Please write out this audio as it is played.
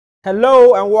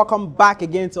Hello and welcome back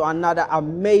again to another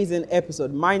amazing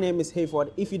episode. My name is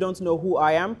Hayford. If you don't know who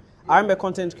I'm a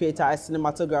content creator, a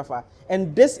cinematographer,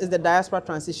 and this is the Diaspora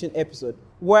Transition episode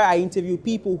where I interview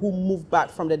people who moved back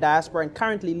from the diaspora and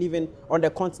currently living on the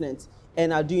continent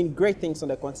and are doing great things on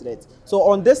the continent. So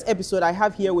on this episode, I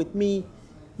have here with me,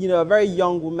 a very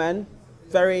young woman,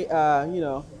 very,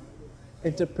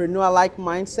 entrepreneur-like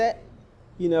mindset,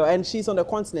 and she's on the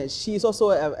continent. She's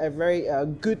also a very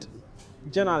good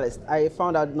journalist. I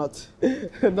found out not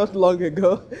not long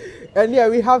ago, and yeah,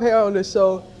 we have her on the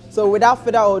show. So without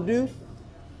further ado,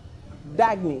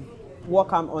 Dagny,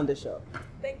 welcome on the show.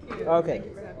 Thank you. Okay. Thank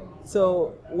you for having me.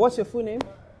 So what's your full name?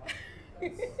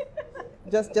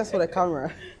 just for the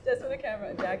camera. Just for the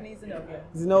camera, Dagny Zenobia.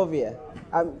 Zenobia.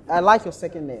 I like your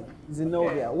second name,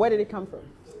 Zenobia. Where did it come from?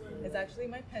 It's actually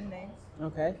my pen name.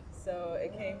 Okay. So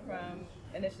it came from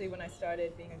initially when I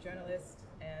started being a journalist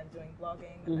and doing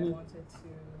blogging. I wanted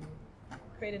to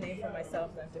create a name for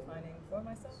myself that I'm defining for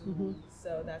myself.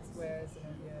 So that's where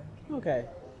Zenobia came. Okay.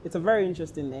 It's a very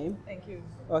interesting name. Thank you.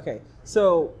 Okay.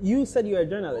 So you said you're a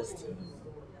journalist.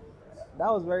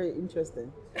 That was very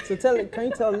interesting. So can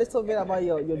you tell a little bit about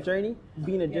your journey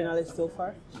being a journalist so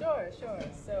far? Sure.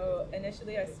 So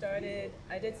initially I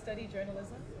did study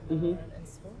journalism in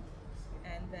school.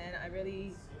 And then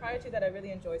prior to that, I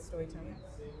really enjoyed storytelling.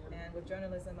 And with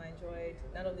journalism, I enjoyed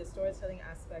not only the storytelling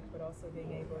aspect, but also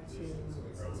being able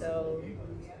to tell,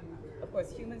 of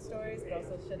course, human stories, but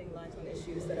also shedding light on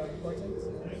issues that are important,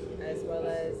 as well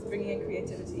as bringing in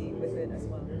creativity with it as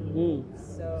well.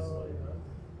 So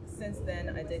since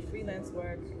then, I did freelance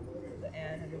work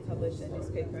and have been published in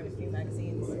newspaper and a few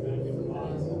magazines.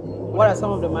 What are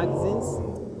some of the magazines?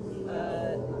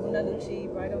 Una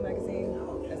Luci Bridal magazine,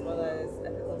 as well as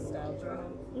Ethical Style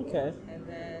Journal. Okay. And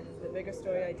then the bigger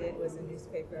story I did was a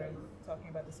newspaper talking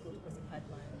about the school to prison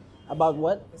pipeline. About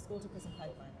what? The school to prison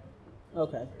pipeline.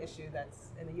 Okay. Issue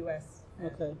that's in the U.S.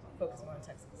 Okay. Focus more on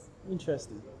Texas.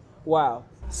 Interesting. Wow.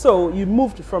 So you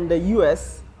moved from the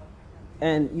U.S.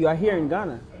 and you are here in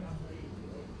Ghana.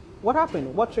 What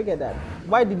happened? What triggered that?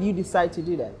 Why did you decide to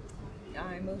do that?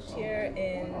 I moved here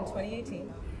in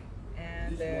 2018,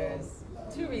 and there's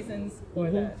two reasons for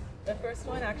that. The first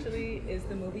one actually is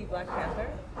the movie Black Panther,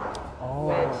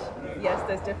 which, yes,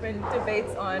 there's different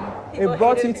debates on people. It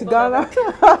brought you to Ghana?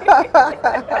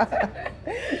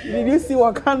 Did you see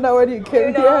Wakanda when you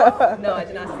came here? No, I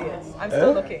did not see it. I'm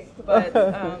still looking. But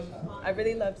I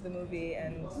really loved the movie,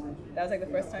 and that was like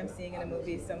the first time seeing in a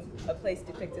movie a place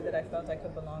depicted that I felt I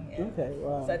could belong in. Okay,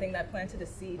 wow. So I think that planted a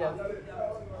seed of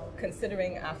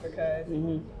considering Africa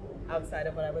outside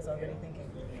of what I was already thinking.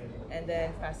 And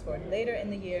then fast forward later in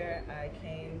the year, I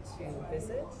came to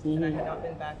visit, and I had not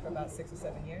been back for about 6 or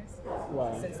 7 years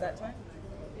since that time.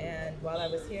 And while I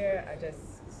was here,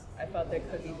 I felt there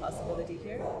could be possibility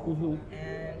here,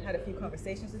 and had a few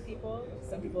conversations with people.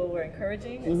 Some people were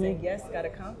encouraging and saying, yes, gotta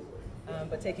come,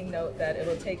 but taking note that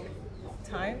it'll take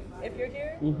time if you're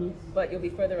here, but you'll be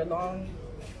further along,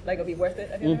 like it'll be worth it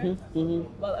at the other end.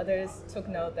 While others took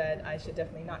note that I should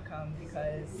definitely not come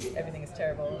because everything is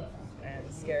terrible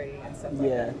and scary and stuff like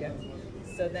that. Yeah.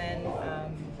 So then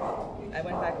I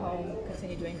went back home,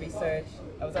 continued doing research.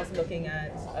 I was also looking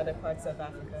at other parts of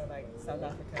Africa, like South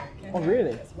Africa and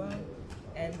Kenya as well.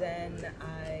 And then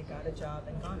I got a job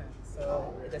in Ghana,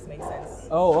 so it just made sense.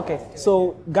 Oh, okay.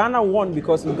 So Ghana won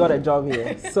because you got a job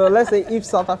here. So let's say if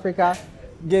South Africa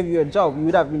gave you a job, you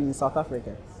would have been in South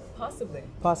Africa. Possibly.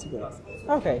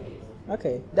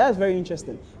 Okay. That's very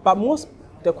interesting. But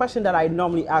the question that I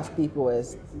normally ask people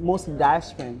is mostly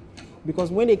diasporan,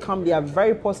 because when they come, they are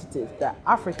very positive that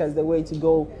Africa is the way to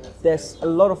go. There's a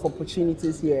lot of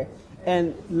opportunities here.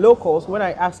 And locals, when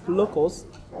I ask locals,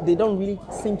 they don't really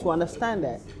seem to understand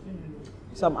that.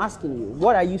 So I'm asking you,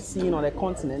 what are you seeing on the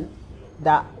continent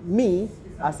that me,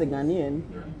 as a Ghanaian,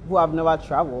 who have never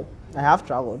traveled, I have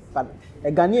traveled, but a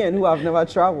Ghanaian who have never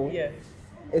traveled,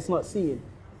 is not seeing?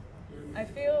 I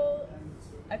feel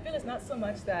it's not so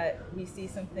much that we see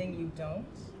something you don't.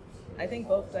 I think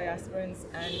both diasporans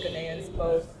and Ghanaians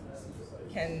both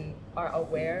are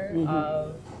aware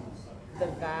of the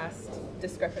vast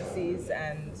discrepancies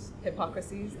and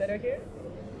hypocrisies that are here.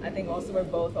 I think also we're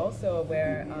both also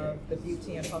aware of the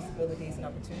beauty and possibilities and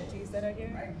opportunities that are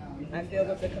here. I feel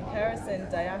with the comparison,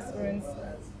 diasporans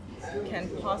can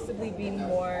possibly be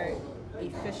more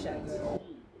efficient.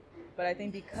 But I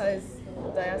think because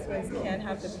diasporans can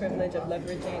have the privilege of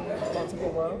leveraging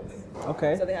multiple worlds,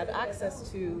 so they have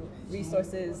access to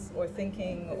resources or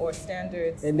thinking or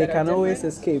standards, and they can always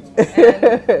escape.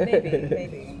 And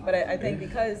maybe. But I think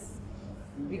because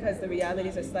the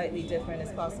realities are slightly different,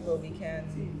 it's possible we can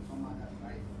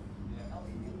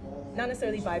not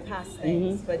necessarily bypass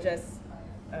things, but just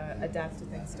adapt to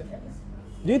things differently.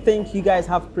 Do you think you guys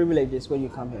have privileges when you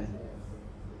come here?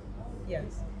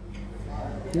 Yes.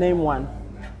 Name one.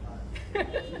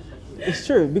 It's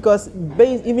true, because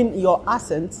even your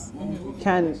accents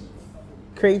can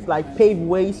create like paved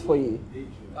ways for you.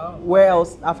 Oh. Where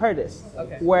else? I've heard this.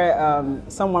 Okay. Where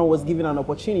someone was given an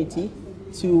opportunity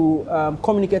to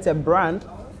communicate a brand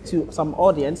to some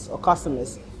audience or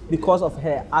customers because of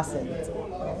her accent.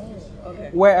 Okay.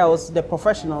 Where else the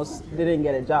professionals didn't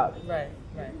get a job. Right,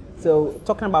 right. So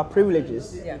talking about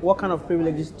privileges, Yeah. what kind of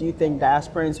privileges do you think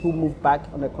diasporans who move back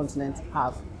on the continent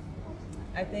have?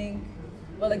 I think,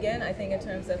 well, again, I think in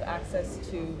terms of access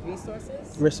to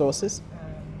resources, Resources.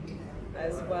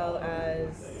 as well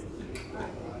as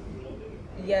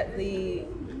yet the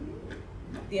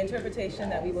interpretation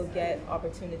that we will get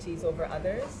opportunities over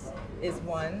others is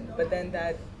one, but then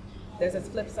that there's a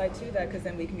flip side to that, because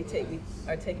then we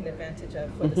are taken advantage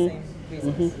of for the same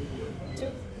reasons. Two.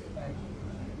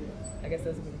 I guess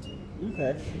those would be two.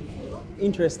 Okay.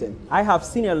 Interesting. I have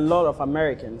seen a lot of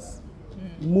Americans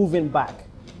moving back.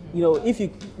 You know, if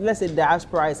you, let's say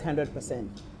diaspora is 100%,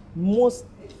 most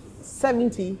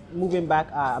 70 moving back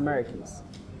are Americans.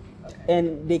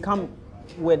 And they come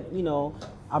with, you know,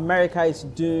 America is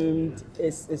doomed,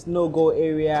 it's no-go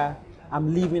area,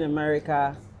 I'm leaving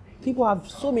America. People have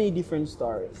so many different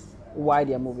stories why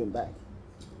they're moving back.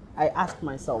 I ask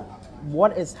myself,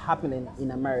 what is happening in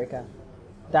America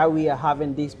that we are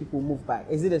having these people move back?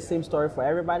 Is it the same story for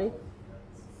everybody?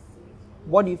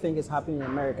 What do you think is happening in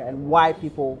America and why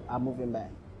people are moving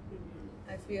back?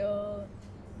 I feel,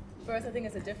 first, I think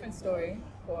it's a different story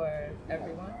for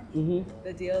everyone.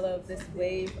 The deal of this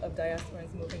wave of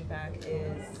diasporans moving back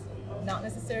is not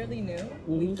necessarily new.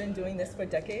 We've been doing this for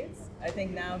decades. I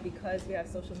think now, because we have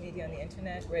social media and the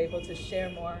internet, we're able to share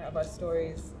more of our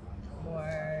stories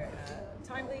more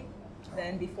timely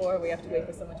than before. We have to wait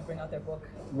for someone to bring out their book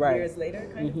years later,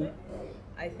 kind of thing.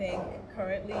 I think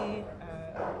currently,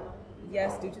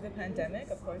 yes, due to the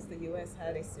pandemic, of course, the U.S.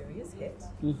 had a serious hit,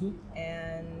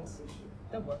 and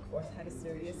the workforce had a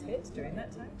serious hit during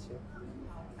that time too.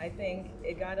 I think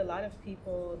it got a lot of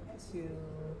people to,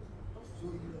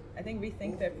 I think,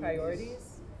 rethink their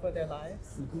priorities for their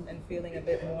lives and feeling a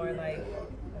bit more like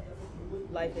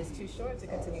life is too short to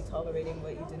continue tolerating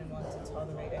what you didn't want to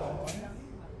tolerate anymore.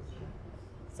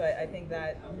 So I think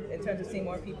that in terms of seeing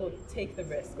more people take the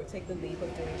risk or take the leap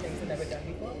of doing things they've never done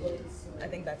before, I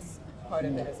think that's part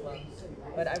of it as well.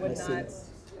 But I would not,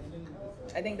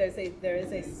 I think there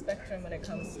is a spectrum when it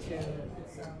comes to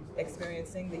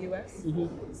experiencing the US.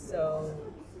 So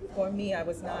for me, I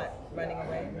was not running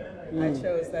away. I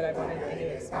chose that I wanted a new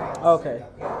experience. Okay.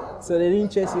 So they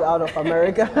didn't chase you out of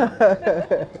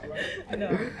America?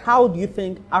 No. How do you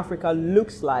think Africa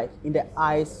looks like in the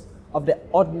eyes of the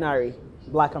ordinary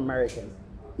Black American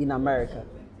in America?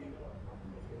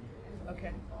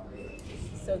 Okay.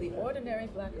 So the ordinary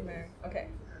Black American, okay,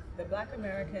 the Black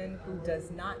American who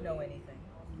does not know anything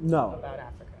about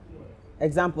Africa.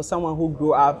 Example, someone who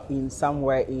grew up in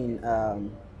somewhere in,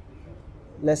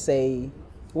 let's say,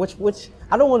 which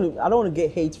I don't want to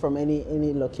get hate from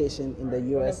any location in the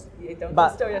U.S.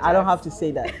 But I don't have to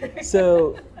say that.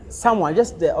 So someone,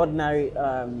 just the ordinary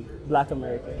Black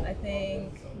American. I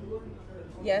think,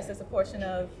 yes, there's a portion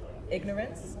of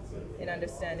ignorance in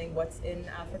understanding what's in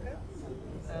Africa.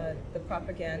 The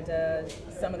propaganda,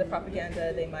 some of the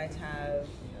propaganda they might have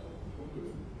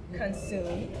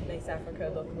consumed makes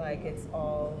Africa look like it's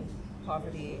all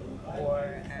poverty,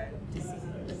 war, and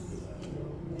disease.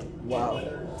 Wow.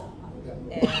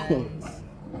 And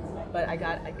but I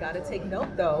got to take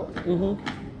note though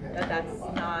that that's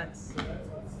not.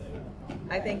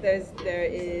 I think there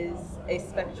is a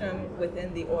spectrum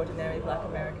within the ordinary Black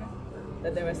American.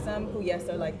 That there are some who, yes,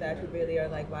 are like that, who really are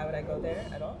like, why would I go there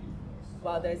at all?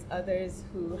 While there's others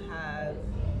who have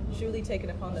truly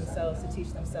taken upon themselves to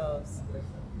teach themselves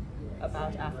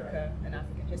about Africa and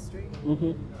African history,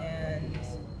 and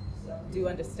do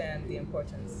understand the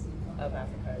importance of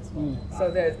Africa as well.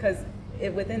 So there's, because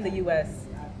within the U.S.,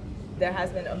 there has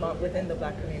been within the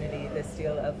Black community this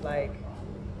deal of like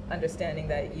understanding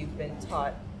that you've been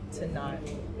taught to not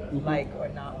like or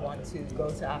not want to go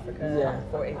to Africa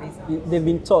for a reason. They've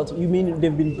been taught. You mean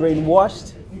they've been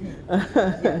brainwashed?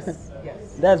 Yes.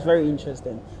 Yes. That's very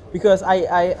interesting. Because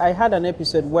I had an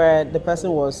episode where the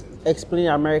person was explaining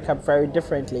America very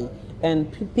differently,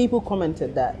 and people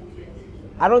commented that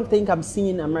I don't think I'm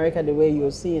seeing America the way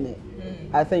you're seeing it.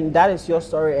 I think that is your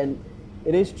story, and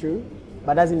it is true,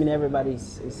 but doesn't mean everybody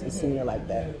is seeing it like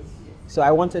that. So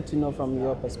I wanted to know from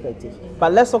your perspective.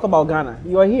 But let's talk about Ghana.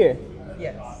 You are here.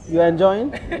 Yes. You are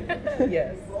enjoying?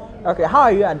 Yes. Okay, how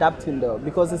are you adapting though?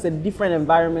 Because it's a different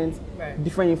environment, Right.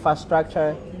 different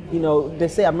infrastructure. You know, they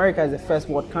say America is a first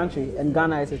world country and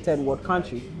Ghana is a third world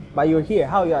country. But you're here.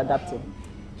 How are you adapting?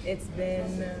 It's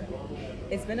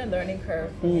been a learning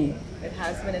curve for me. It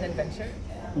has been an adventure.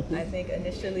 I think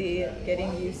initially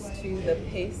getting used to the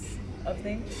pace of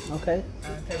things. Okay.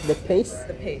 'Cause The pace?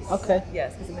 The pace. Okay.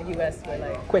 Yes, because in the U.S. we're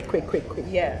like, Quick, quick, quick, quick.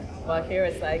 yeah. While here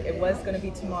it's like it was going to be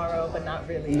tomorrow, but not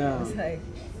really. No. It's like,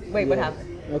 wait, what Yeah. happened?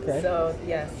 Okay. So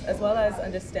yes, as well as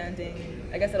understanding.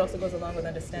 I guess it also goes along with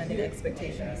understanding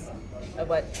expectations of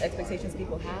what expectations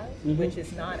people have, which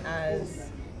is not as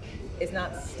it's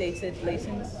not stated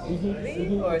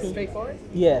blatantly or straightforward.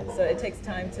 Yeah. So it takes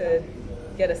time to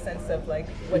get a sense of like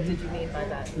what did you mean by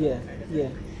that? Yeah, yeah.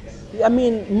 I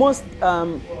mean, most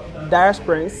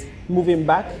diasporans moving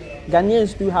back,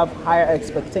 Ghanaians do have higher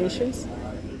expectations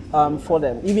for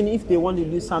them. Even if they want to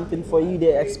do something for you,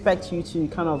 they expect you to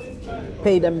kind of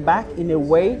pay them back in a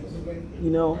way,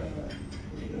 you know.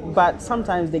 But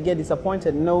sometimes they get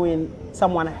disappointed knowing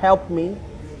someone helped me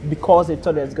because they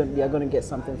thought they are going to get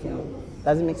something from me.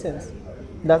 Does it make sense?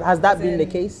 Has that been the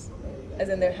case? As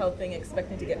in they're helping,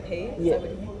 expecting to get paid? Is Yeah. that what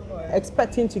you mean? Or?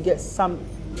 Expecting to get some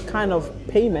kind of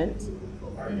payment.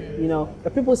 You know,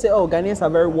 the people say, oh, Ghanaians are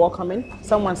very welcoming.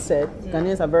 Someone said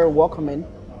Ghanaians are very welcoming,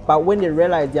 but when they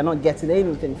realize they're not getting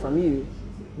anything from you,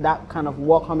 that kind of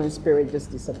welcoming spirit just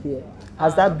disappeared.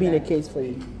 Has that been the case for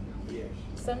you?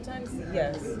 Sometimes,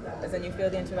 yes. As in you feel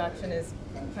the interaction is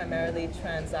primarily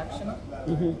transactional,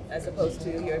 as opposed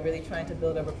to you're really trying to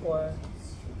build a rapport,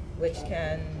 which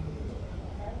can,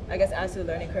 I guess, add to the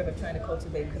learning curve of trying to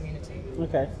cultivate community.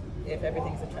 Okay, If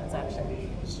everything's a transaction.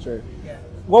 it's true. Yeah.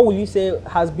 What would you say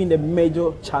has been the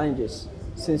major challenges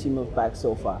since you moved back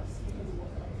so far?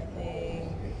 I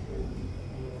think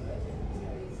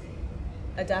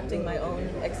adapting my own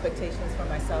expectations for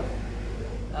myself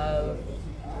of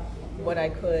what I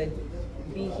could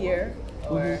be here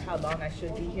or how long I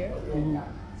should be here.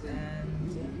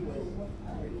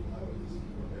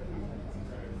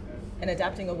 And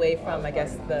adapting away from, I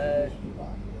guess the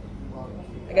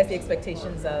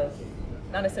expectations of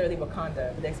not necessarily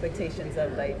Wakanda, but the expectations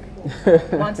of like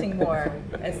wanting more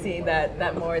and seeing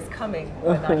that more is coming,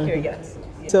 but not here yet.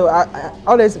 So,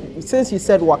 honestly, since you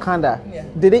said Wakanda, Yeah.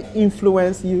 did it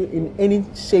influence you in any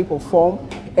shape or form?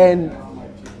 And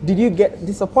did you get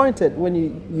disappointed when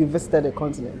you visited the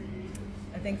continent?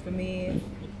 I think for me,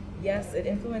 yes, it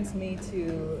influenced me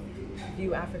to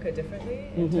view Africa differently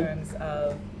in terms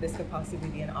of this could possibly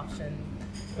be an option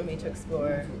for me to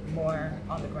explore more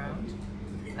on the ground.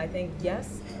 I think,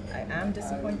 yes, I am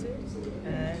disappointed,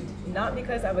 and not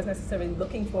because I was necessarily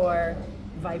looking for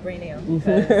vibranium,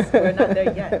 because we're not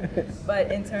there yet,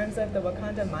 but in terms of the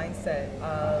Wakanda mindset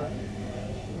of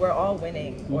we're all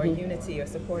winning, or unity, or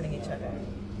supporting each other,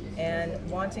 and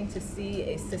wanting to see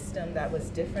a system that was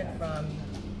different from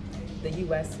the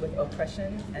US with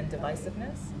oppression and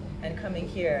divisiveness, and coming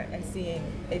here and seeing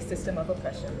a system of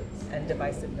oppression and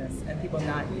divisiveness and people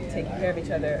not taking care of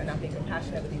each other and not being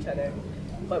compassionate with each other,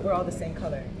 but we're all the same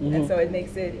color. And so it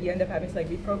makes it, you end up having to like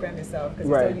reprogram yourself because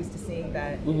you're so used to seeing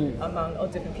that among, oh,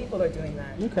 different people are doing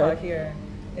that. Okay. Out here,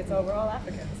 it's all, we're all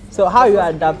Africans. So how are you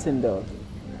adapting though?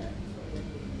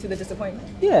 To the disappointment?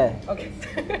 Yeah. Okay.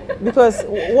 Because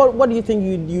what do you think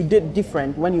you did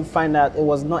different when you find out it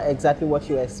was not exactly what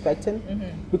you were expecting?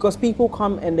 Because people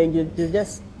come and then you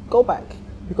just go back.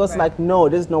 Because like, no,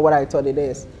 this is not what I thought it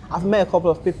is. I've met a couple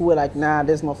of people who are like, nah,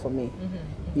 this is not for me.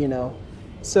 You know.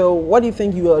 So what do you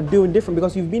think you are doing different?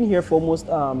 Because you've been here for almost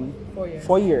 4 years.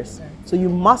 4 years. Yeah. So you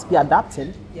must be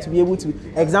adapting Yeah. to be able to,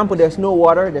 example, there's no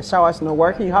water, the shower's not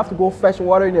working, you have to go fetch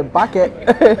water in a bucket.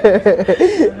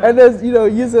 And there's, you know,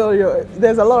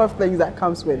 there's a lot of things that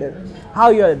comes with it.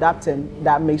 How you're adapting,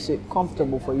 that makes it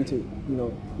comfortable for you to, you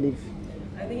know, live.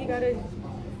 I think you gotta,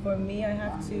 for me, I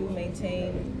have to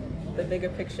maintain the bigger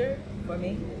picture for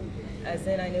me. As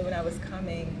in, I knew when I was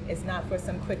coming, it's not for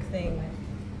some quick thing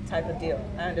type of deal.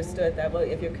 I understood that, well,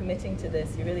 if you're committing to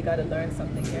this, you really gotta learn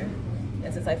something here.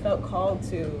 And since I felt called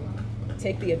to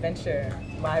take the adventure,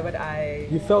 why would I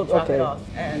drop it off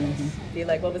and be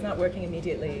like, well, if it's not working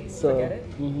immediately, forget it.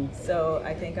 So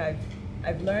I think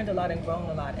I've learned a lot and grown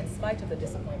a lot in spite of the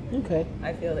disappointment. Okay.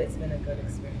 I feel it's been a good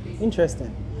experience.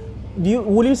 Interesting.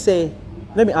 Would you say,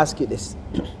 let me ask you this.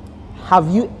 Have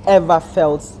you ever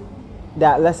felt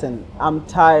that, listen, I'm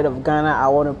tired of Ghana, I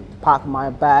want to pack my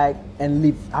bag and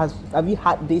leave? Have you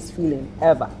had this feeling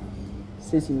ever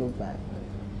since you moved back?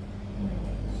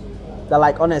 That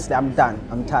like, honestly, I'm done,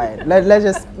 I'm tired.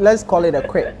 Let's call it a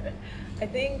quit. I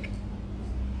think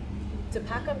to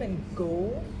pack up and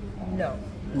go, no.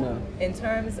 No. In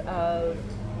terms of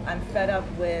I'm fed up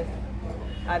with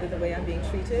either the way I'm being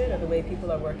treated or the way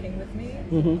people are working with me,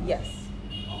 yes.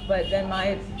 But then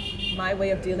my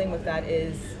way of dealing with that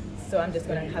is, so I'm just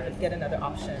going to have to get another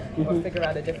option or figure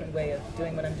out a different way of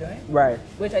doing what I'm doing. Right.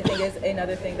 Which I think is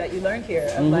another thing that you learn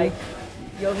here of like,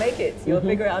 you'll make it, you'll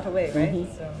figure out a way, right?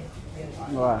 So,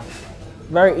 yeah. Wow.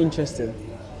 Very interesting.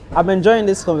 I'm enjoying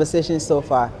this conversation so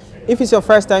far. If it's your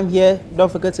first time here,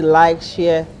 don't forget to like,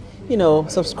 share,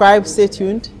 subscribe, stay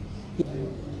tuned.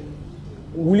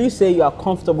 Will you say you are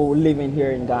comfortable living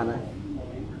here in Ghana?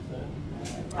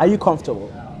 Are you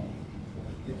comfortable?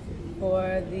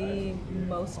 For the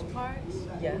most part,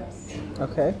 yes.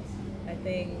 Okay. I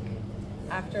think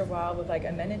after a while with like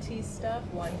amenity stuff,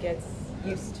 one gets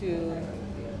used to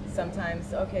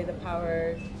sometimes, okay, the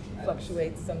power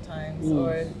fluctuates sometimes,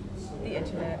 or the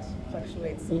internet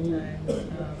fluctuates sometimes.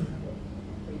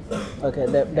 Okay,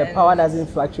 the power doesn't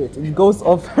fluctuate. It goes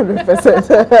up 100%.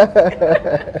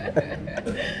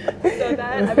 So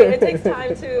that, I mean, it takes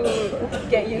time to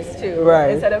get used to,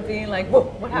 right? Instead of being like, whoa,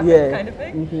 what happened, kind of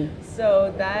thing.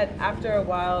 So that after a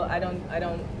while, I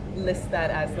don't list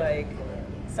that as like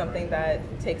something that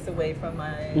takes away from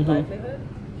my livelihood.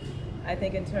 I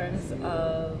think in terms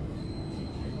of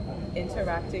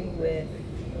interacting with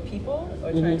people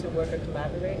or trying to work or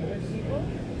collaborate with people,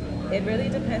 it really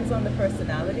depends on the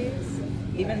personalities.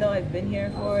 Even though I've been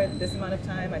here for this amount of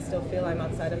time, I still feel I'm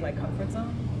outside of my comfort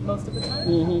zone most of the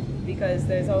time, because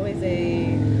there's always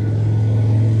a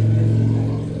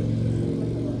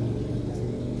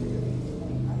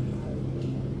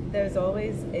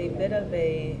bit of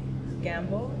a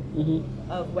gamble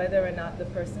of whether or not the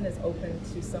person is open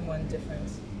to someone different,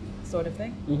 sort of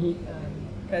thing.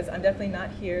 Because I'm definitely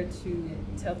not here to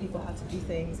tell people how to do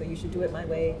things or you should do it my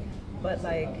way, but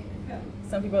like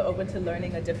some people are open to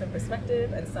learning a different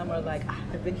perspective, and some are like,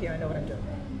 I've been here, I know what I'm doing.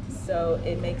 So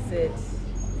it makes it,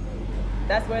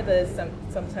 that's where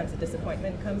sometimes the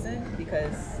disappointment comes in,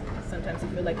 because sometimes you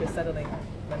feel like you're settling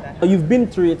when that happens. You've been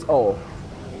through it all.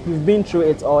 You've been through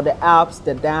it all, the ups,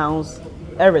 the downs,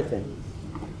 everything.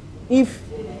 If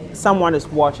someone is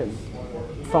watching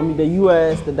from the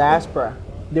US, the diaspora,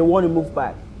 they want to move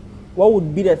back, what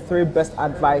would be the 3 best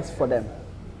advice for them?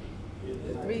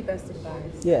 3 best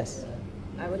advice? Yes.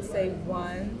 I would say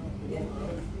 1,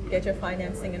 get your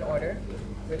financing in order,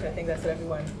 which I think that's what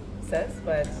everyone says,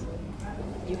 but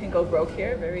you can go broke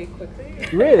here very quickly.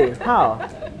 Really? How?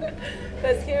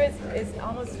 Because here it's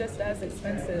almost just as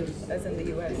expensive as in the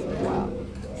US. Wow.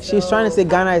 So she's trying to say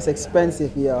Ghana is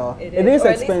expensive, y'all. It is or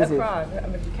expensive. At least Accra. I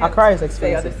mean, you can't Accra is expensive.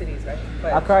 say other cities, right?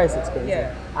 But Accra is expensive.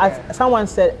 Yeah. Someone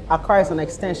said Accra is an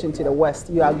extension to the West.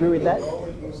 You agree with that?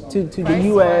 To the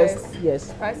US?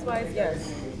 Yes. Price-wise,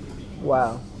 yes.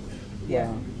 Wow. Yeah.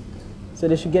 Wow. So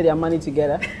they should get their money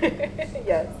together?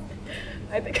 Yes.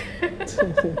 I think I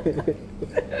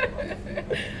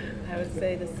would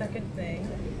say the second thing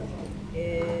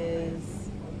is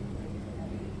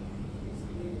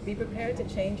be prepared to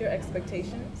change your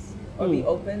expectations, or be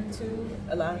open to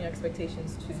allowing your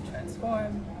expectations to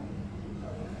transform.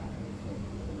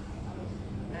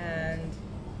 And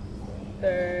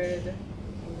third,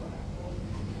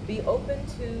 be open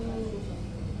to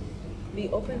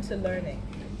learning,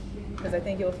 because I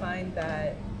think you'll find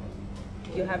that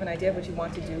you have an idea of what you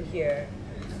want to do here,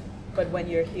 but when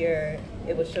you're here,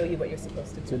 it will show you what you're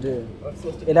supposed to do. Or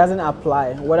supposed to it doesn't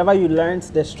apply. Whatever you learned,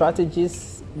 the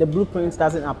strategies, the blueprints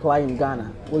doesn't apply in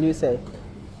Ghana, will you say?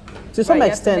 To some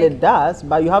extent it does,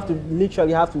 but you have to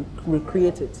literally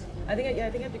recreate it. I think you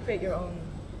have to create your own.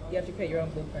 You have to create your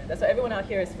own blueprint. That's why everyone out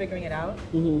here is figuring it out.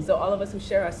 So all of us who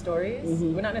share our stories,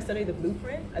 we're not necessarily the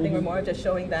blueprint. I think we're more just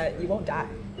showing that you won't die.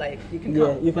 Like, you can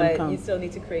come, but you still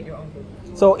need to create your own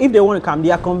blueprint. So if they want to come,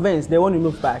 they are convinced, they want to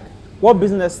move back. What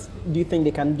business do you think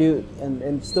they can do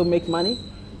and still make money?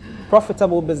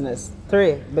 Profitable business.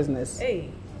 3 business.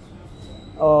 Hey.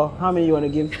 Or how many you want to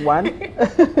give? 1?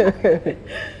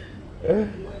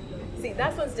 See,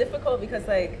 that one's difficult because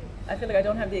like, I feel like I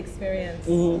don't have the experience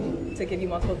to give you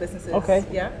multiple businesses. Okay.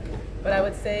 Yeah. But I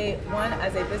would say 1,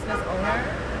 as a business owner,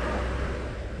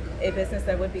 a business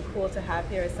that would be cool to have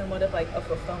here is somewhat of like a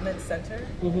fulfillment center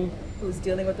who's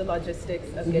dealing with the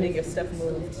logistics of getting your stuff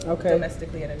moved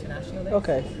domestically and internationally.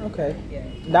 Okay. Yeah.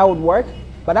 That would work,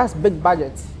 but that's big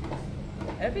budgets.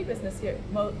 Every business here,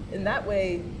 in that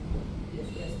way,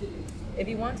 if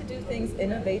you want to do things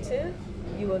innovative,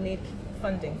 you will need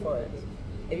funding for it.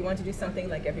 If you want to do something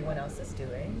like everyone else is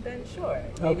doing, then sure,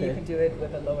 maybe you can do it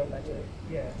with a lower budget.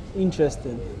 Yeah.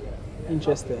 Interesting.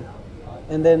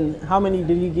 And then how many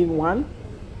did you give? 1?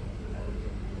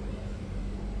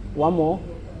 1 more?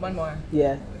 1 more.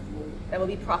 Yeah. That will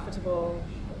be profitable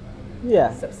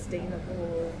Yeah.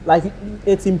 sustainable. Like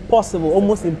it's impossible,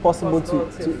 almost impossible to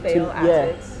fail at yeah.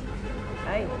 it.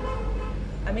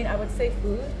 I mean, I would say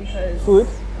food because Food.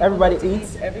 people Everybody love to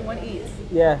eats. eat, everyone eats.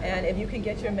 Yeah. And if you can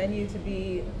get your menu to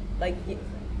be like,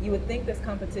 you would think there's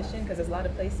competition because there's a lot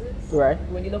of places. Right.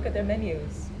 When you look at their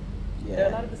menus, Yeah. they're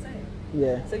a lot of the same.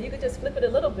 Yeah. So you could just flip it a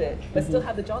little bit, but still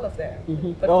have the jollof there.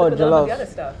 But Oh, flip it along jollof. with the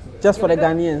other stuff. Just for the Good.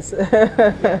 Ghanaians.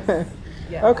 Yes.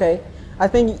 Yeah. Okay. I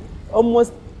think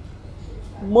almost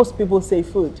most people say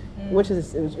food, which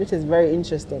is very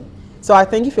interesting. So I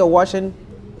think if you're watching,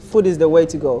 food is the way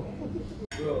to go.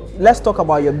 Let's talk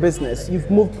about your business.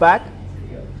 You've moved back.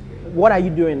 What are you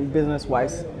doing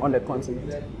business-wise on the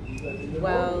continent?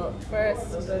 Well,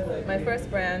 my first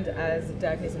brand as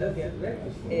Dagny Zenobia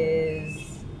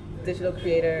is digital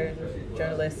creator,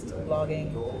 journalist,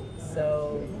 blogging.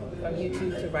 So from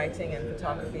YouTube to writing and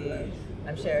photography,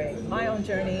 I'm sharing my own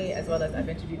journey as well as I've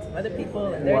interviewed some other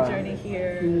people and their journey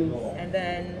here. And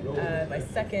then my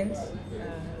second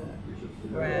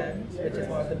brand, which is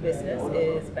more of the business,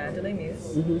 is Bandole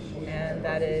Muse, and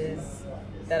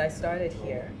that I started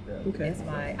here. Okay. It's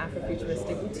my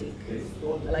Afrofuturistic boutique.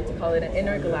 I like to call it an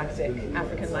intergalactic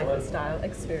African life and style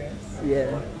experience.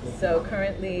 Yeah. So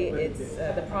currently, it's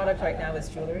the product right now is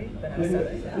jewelry that I'm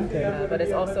selling, but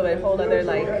it's also a whole other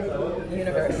like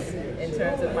universe in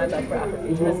terms of my love for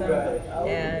Afrofuturism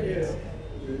and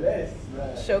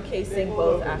showcasing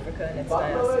both Africa and its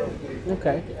diaspora.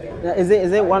 Okay. Now, is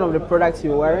it one of the products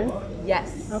you're wearing?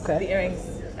 Yes. Okay. The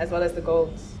earrings as well as the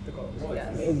gold.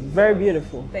 Yes. It's very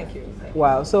beautiful. Thank you.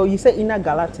 Wow. So you say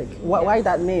intergalactic. Why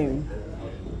that name?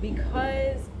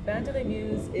 Because Bandole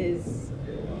Muse is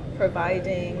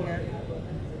providing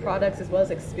products as well as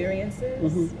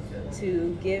experiences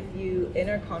to give you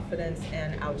inner confidence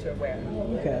and outer wear.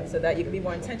 Okay. So that you can be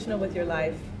more intentional with your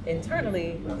life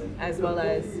internally as well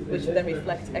as which then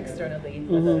reflects externally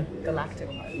for the galactic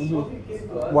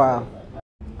part. Wow.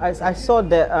 I saw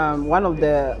that one of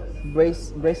the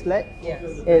bracelet Yes.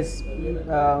 is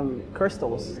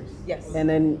crystals. Yes. And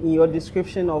then in your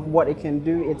description of what it can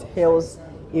do, it heals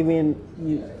even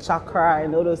chakra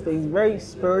and all those things. Very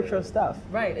spiritual stuff.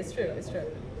 Right, it's true, it's true.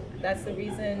 That's the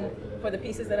reason for the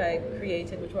pieces that I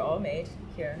created, which were all made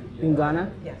here. In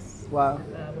Ghana? Yes. Wow.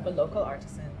 With a local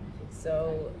artisan.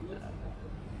 So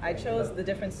I chose the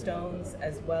different stones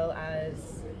as well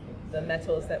as the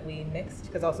metals that we mixed,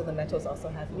 because also the metals also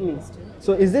have meanings too.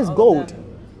 So is this All of gold? them.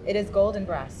 It is gold and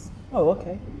brass. Oh,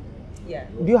 okay. Yeah.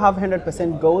 Do you have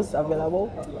 100% golds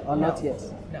available or No. not yet?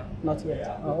 No. Not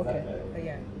yet. Oh, okay. But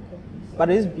yeah.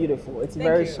 But it is beautiful. It's Thank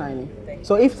very you. shiny. Thank you.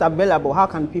 So if it's available, how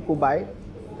can people buy it?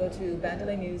 Go to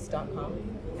bandolemuse.com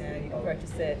and you can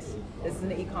purchase it. This is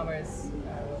an e-commerce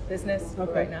business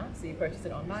right now, so you purchase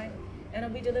it online and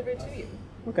it'll be delivered to you.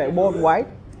 Okay, worldwide?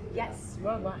 Yes,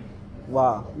 worldwide.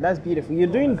 Wow, that's beautiful. You're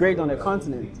doing great on the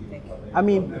continent. Thank you. I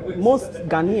mean, most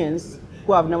Ghanaians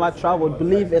who have never traveled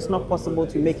believe it's not possible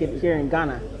to make it here in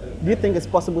Ghana. Do you think it's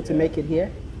possible to make it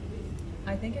here?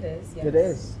 I think it is, yes. It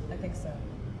is. I think so.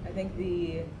 I think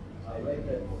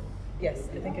yes,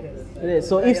 I think it is. It is.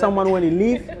 So if someone want to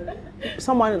leave,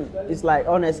 someone is like,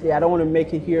 honestly, I don't want to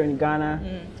make it here in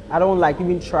Ghana. I don't like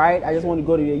even try it. I just want to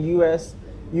go to the US,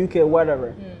 UK,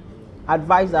 whatever.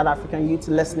 Advise that African youth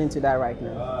listening to that right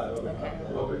now.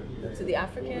 Okay. To the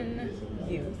African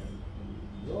youth,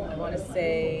 I want to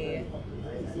say,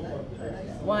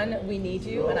 one, we need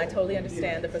you, and I totally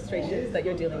understand the frustrations that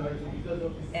you're dealing with.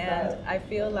 And I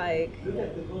feel like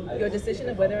your decision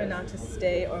of whether or not to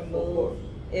stay or move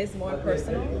is more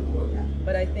personal,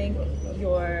 but I think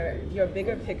your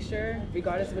bigger picture,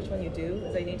 regardless of which one you do,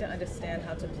 is I need to understand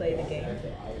how to play the game.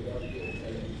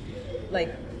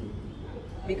 Like,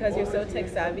 because you're so tech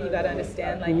savvy, you gotta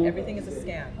understand like everything is a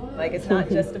scam. Like it's not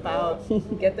just about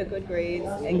get the good grades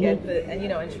and get the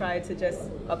and try to just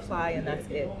apply and that's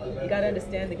it. You gotta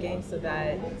understand the game so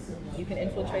that you can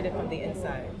infiltrate it from the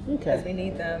inside. Because we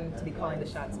need them to be calling the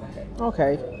shots one day.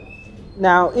 Okay.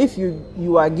 Now, if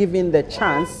you are given the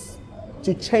chance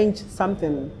to change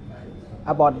something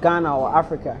about Ghana or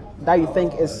Africa that you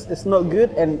think is not good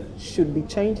and should be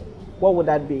changed, what would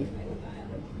that be?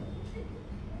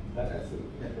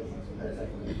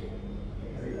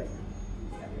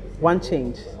 One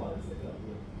change.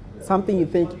 Something you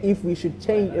think if we should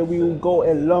change it, we will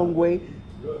go a long way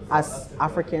as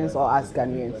Africans or as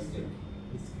Ghanaians.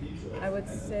 I would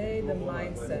say the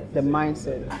mindset. The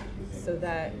mindset. So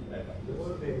that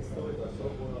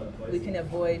we can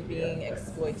avoid being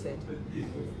exploited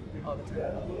all the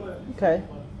time. Okay.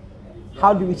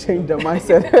 How do we change the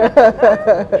mindset?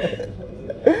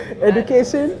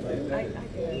 Education?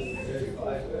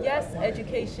 Yes,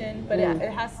 education, but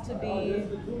it has to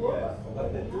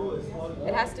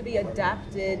be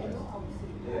adapted.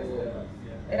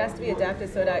 It has to be adapted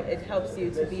so that it helps you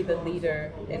to be the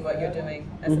leader in what you're doing,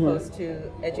 as opposed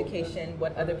to education,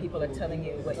 what other people are telling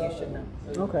you what you should know.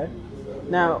 Okay.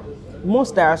 Now,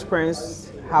 most diasporans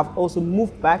have also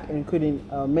moved back and couldn't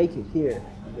make it here.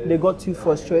 They got too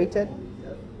frustrated.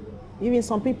 Even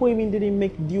some people even didn't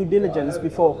make due diligence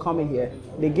before coming here.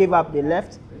 They gave up, they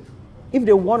left. If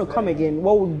they want to come again,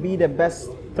 what would be the best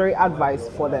 3 advice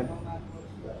for them?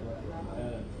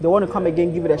 They want to come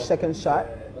again, give it a second shot.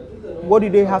 What do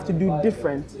they have to do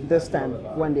different this time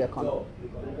when they are coming?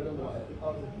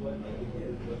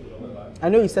 I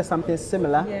know you said something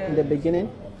similar in the beginning,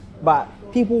 but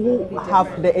people who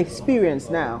have the experience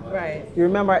now, right? You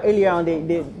remember earlier on they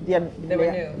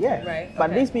were new, yeah, right?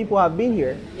 But these people have been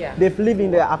here. Yeah. They've lived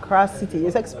in the Accra city.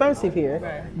 It's expensive here.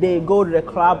 Right. They go to the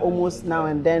club almost now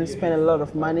and then, spend a lot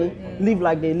of money, live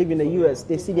like they live in the US.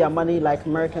 They see their money like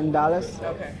American dollars.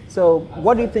 Okay. So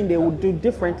what do you think they would do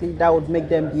differently that would make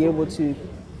them be able to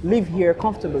live here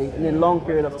comfortably in a long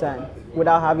period of time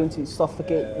without having to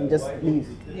suffocate and just leave?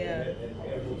 Yeah.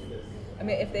 I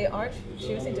mean, if they are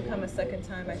choosing to come a second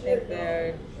time, I think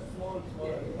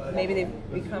maybe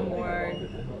they've become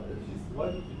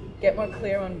get more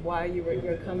clear on why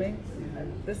you're coming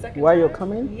the second time. Why you're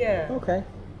coming? Yeah. Okay.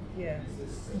 Yeah.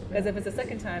 Because if it's a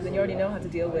second time, then you already know how to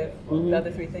deal with the other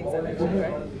 3 things I mentioned,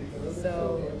 right?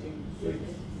 So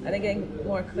I think getting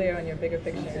more clear on your bigger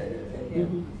picture. Yeah.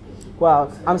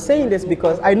 Well, I'm saying this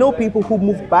because I know people who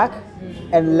moved back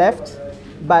and left,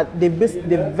 but they've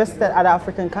visited other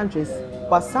African countries,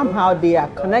 but somehow they are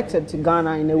connected to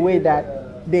Ghana in a way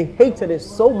that they hated it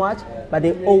so much, but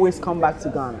they always come back to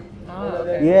Ghana. Oh,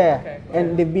 okay. Yeah, okay.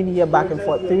 And they've been here back and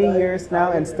forth 3 years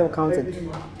now and still counting.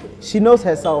 She knows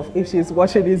herself if she's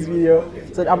watching this video.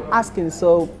 So I'm asking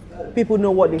so people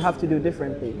know what they have to do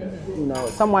differently. You know,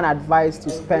 someone advised to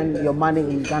spend your money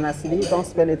in Ghana City, don't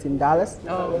spend it in Dallas.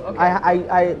 Oh, okay.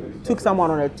 I took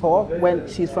someone on a tour when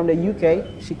she's from the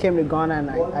UK. She came to Ghana and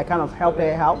I kind of helped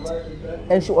her out.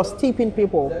 And she was tipping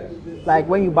people. Like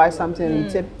when you buy something, you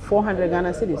tip 400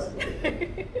 Ghana cities.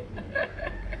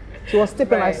 She was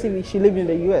tipping like she lived in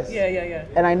the US. Yeah.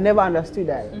 And I never understood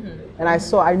that. And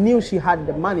I knew she had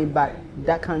the money, but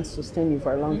that can't sustain you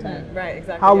for a long time. Right,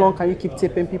 exactly. How long can you keep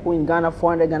tipping people in Ghana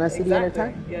 400 Ghana city at a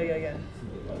time? Yeah.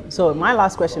 So my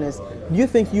last question is, do you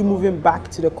think you moving back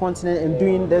to the continent and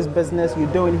doing this business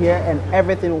you're doing here and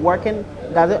everything working,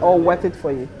 does it all worth it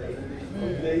for you?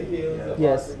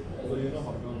 Yes.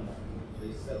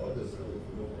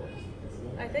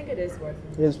 I think it is worth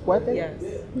it. It's worth it? Yes.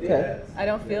 Okay. I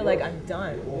don't feel like I'm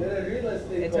done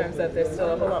in terms of there's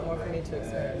still a whole lot more for me to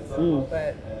experience.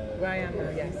 But where I am now,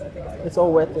 yes, I think it's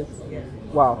all worth it. Yeah.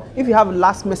 Wow. If you have a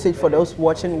last message for those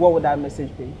watching, what would that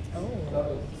message be?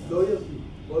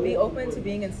 Be open to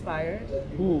being inspired.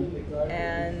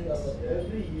 And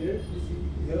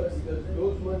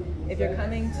if you're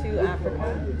coming to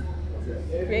Africa,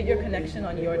 create your connection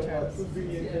on your terms.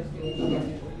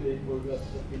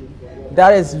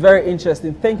 That is very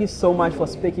interesting. Thank you so much for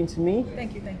speaking to me.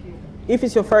 Thank you. If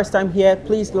it's your first time here,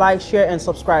 please like, share, and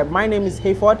subscribe. My name is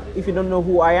Hayford, if you don't know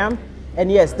who I am.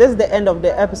 And yes, this is the end of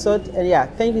the episode. And yeah,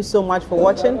 thank you so much for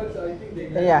watching.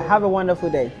 And yeah, have a wonderful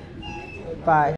day. Bye.